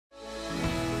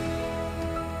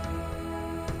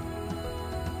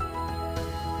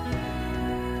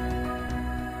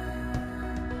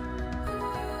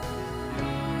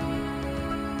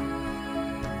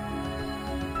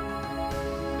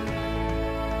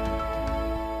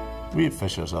We at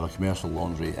Fishers are a commercial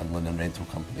laundry and linen rental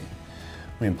company.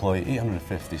 We employ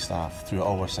 850 staff through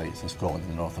all our sites in Scotland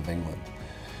and the north of England.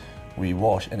 We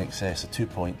wash in excess of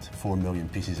 2.4 million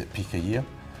pieces at peak a year.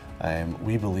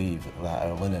 We believe that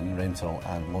our linen rental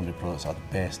and laundry products are the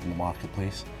best in the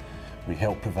marketplace. We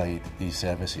help provide these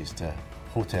services to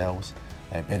hotels,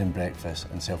 bed and breakfast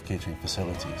and self-catering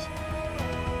facilities.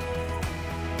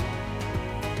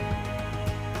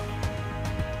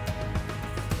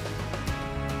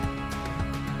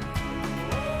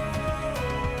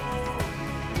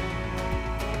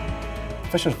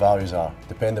 Fishers' values are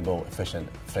dependable, efficient,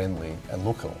 friendly and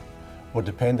local. We're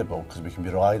dependable because we can be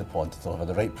relied upon to deliver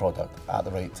the right product at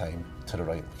the right time to the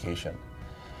right location.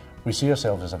 We see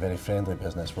ourselves as a very friendly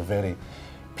business. We're very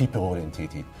people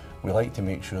orientated. We like to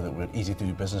make sure that we're easy to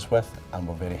do business with and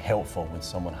we're very helpful when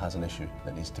someone has an issue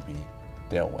that needs to be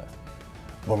dealt with.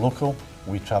 We're local.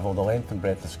 We travel the length and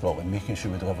breadth of Scotland making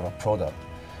sure we deliver our product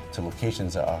to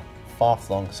locations that are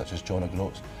far-flung such as John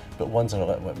O'Groats, but ones that are a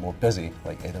little bit more busy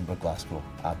like Edinburgh, Glasgow,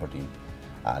 Aberdeen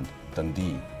and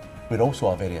Dundee. We're also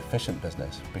a very efficient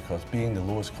business because being the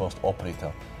lowest cost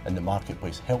operator in the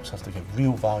marketplace helps us to give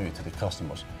real value to the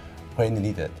customers when they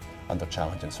need it under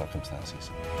challenging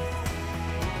circumstances.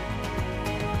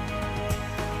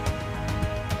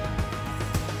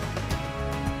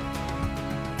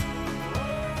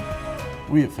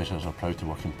 We at Fishers are proud to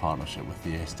work in partnership with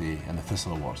the SDA and the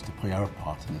Thistle Awards to play our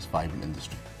part in this vibrant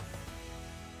industry.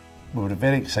 We were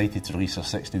very excited to release our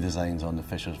 6 new designs on the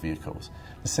Fishers vehicles.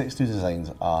 The 6 new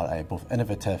designs are both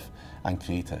innovative and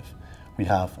creative. We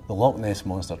have the Loch Ness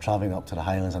Monster travelling up to the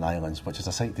Highlands and Islands, which is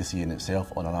a sight to see in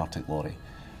itself on an Arctic lorry.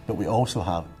 But we also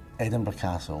have Edinburgh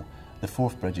Castle, the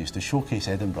Forth Bridges, to showcase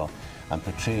Edinburgh and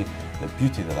portray the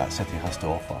beauty that that city has to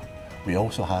offer. We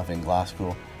also have in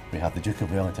Glasgow, we have the Duke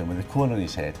of Wellington with the cone on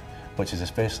his head, which is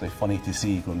especially funny to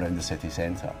see going around the city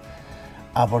centre.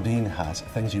 Aberdeen has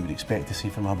things you would expect to see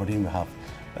from Aberdeen. We have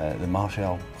the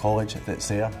Marshall College that's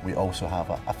there. We also have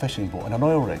a fishing boat and an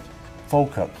oil rig.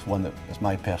 Falkirk's one that is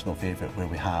my personal favourite, where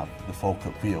we have the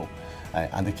Falkirk wheel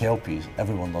and the Kelpies.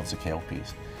 Everyone loves the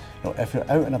Kelpies. Now, if you're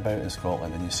out and about in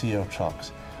Scotland and you see our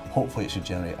trucks, hopefully it should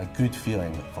generate a good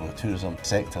feeling for the tourism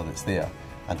sector that's there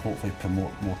and hopefully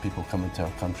promote more people coming to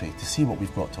our country to see what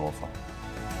we've got to offer.